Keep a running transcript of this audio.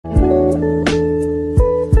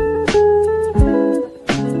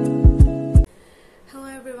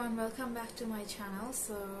Welcome back to my channel.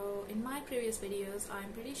 So in my previous videos,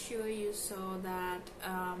 I'm pretty sure you saw that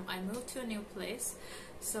I moved to a new place.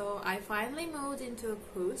 So I finally moved into a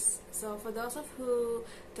Crous. So for those of who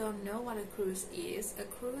don't know what a Crous is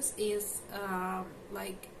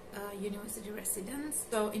like a university residence.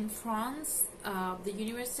 So in France, the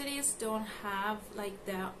universities don't have like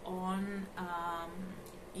their own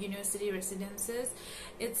university residences.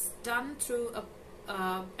 It's done through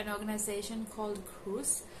an organization called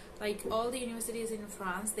Crous. Like all the universities in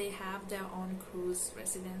France, they have their own Crous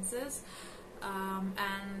residences.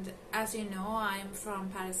 And as you know, I'm from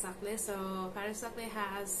Paris Saclay, so Paris Saclay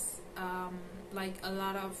has like a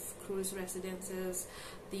lot of Crous residences.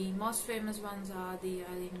 The most famous ones are the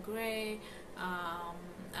Lankan,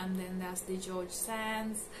 and then there's the George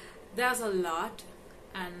Sands. There's a lot,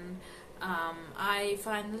 and I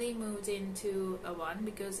finally moved into a one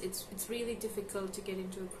because it's really difficult to get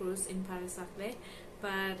into a Crous in Paris Saclay,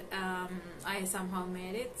 but I somehow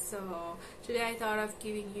made it. So today I thought of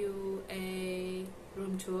giving you a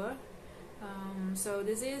room tour. So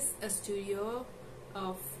this is a studio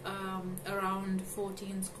of around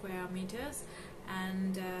 14 square meters,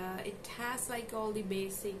 and it has like all the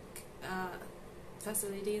basic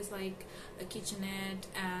facilities like a kitchenette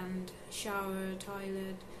and shower,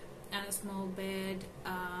 toilet, and a small bed.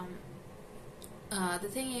 The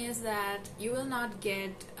thing is that you will not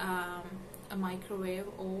get a microwave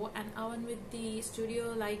or an oven with the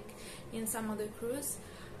studio like in some other Crous,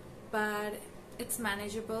 but it's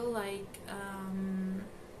manageable. Like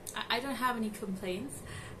I don't have any complaints,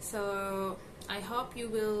 so I hope you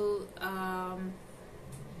will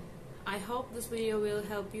I hope this video will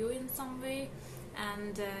help you in some way,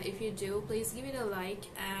 and if you do, please give it a like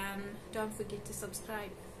and don't forget to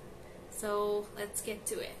subscribe. So let's get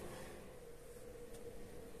to it.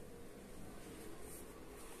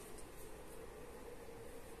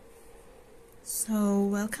 So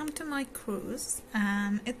welcome to my Crous.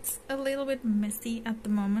 It's a little bit messy at the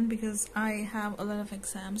moment because I have a lot of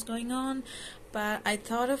exams going on, but I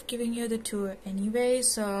thought of giving you the tour anyway.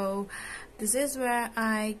 So this is where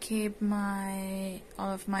I keep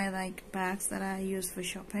all of my like bags that I use for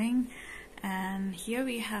shopping, and here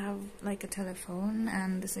we have like a telephone,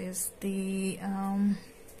 and this is the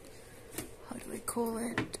how do we call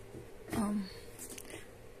it,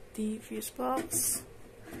 the fuse box,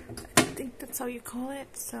 I think that's how you call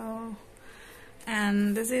it. So,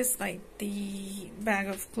 and this is like the bag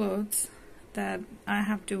of clothes that I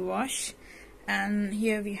have to wash, and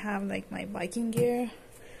here we have like my biking gear,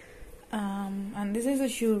 and this is a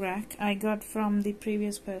shoe rack I got from the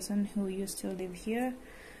previous person who used to live here.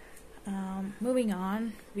 Moving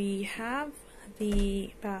on, we have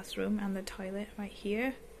the bathroom and the toilet right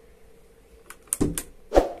here.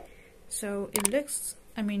 So it looks,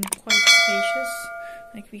 I mean, quite spacious.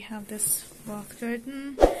 Like we have this bath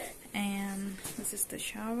curtain, and this is the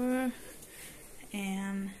shower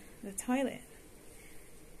and the toilet.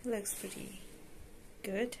 It looks pretty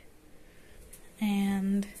good.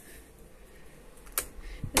 And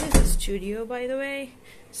this is a studio, by the way.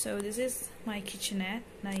 So this is my kitchenette.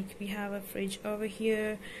 Like we have a fridge over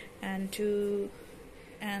here, and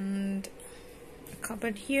a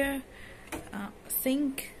cupboard here,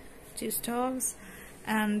 sink, 2 stoves,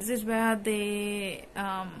 and this is where the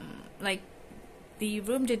like the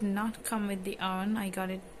room did not come with the oven. I got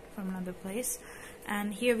it from another place.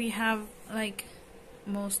 And here we have like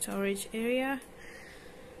more storage area.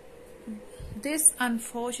 This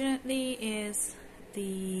unfortunately is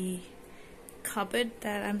the cupboard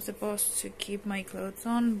that I'm supposed to keep my clothes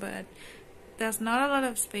on, but there's not a lot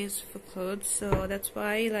of space for clothes, so that's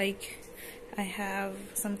why like I have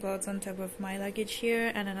some clothes on top of my luggage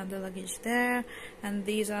here and another luggage there, and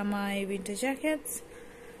these are my winter jackets.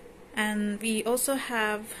 And we also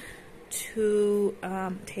have 2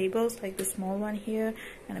 tables, like the small one here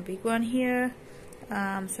and a big one here.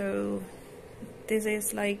 So this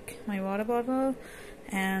is like my water bottle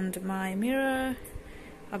and my mirror,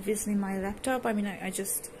 obviously my laptop. I mean, I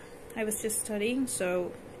was just studying,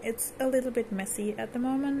 so it's a little bit messy at the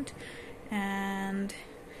moment. And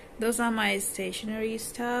those are my stationery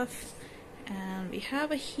stuff, and we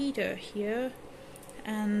have a heater here,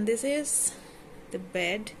 and this is the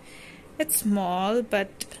bed. It's small,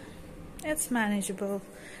 but it's manageable.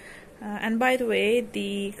 And by the way,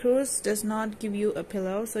 the Crous does not give you a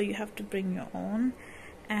pillow, so you have to bring your own.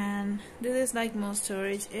 And this is like more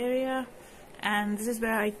storage area, and this is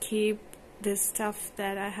where I keep this stuff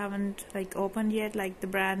that I haven't like opened yet, like the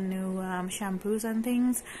brand new shampoos and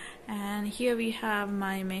things. And here we have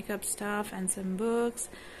my makeup stuff and some books,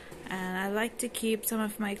 and I like to keep some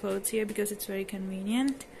of my clothes here because it's very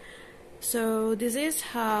convenient. So this is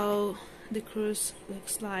how the cruise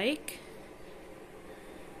looks like,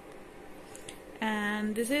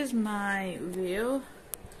 and this is my view.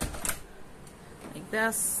 Like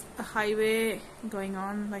there's a highway going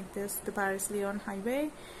on like this, the Paris-Lyon highway.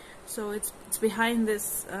 So it's behind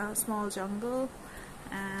this small jungle,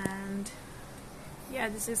 and yeah,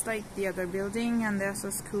 this is like the other building, and there's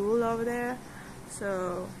a school over there.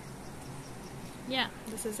 So yeah,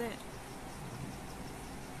 this is it.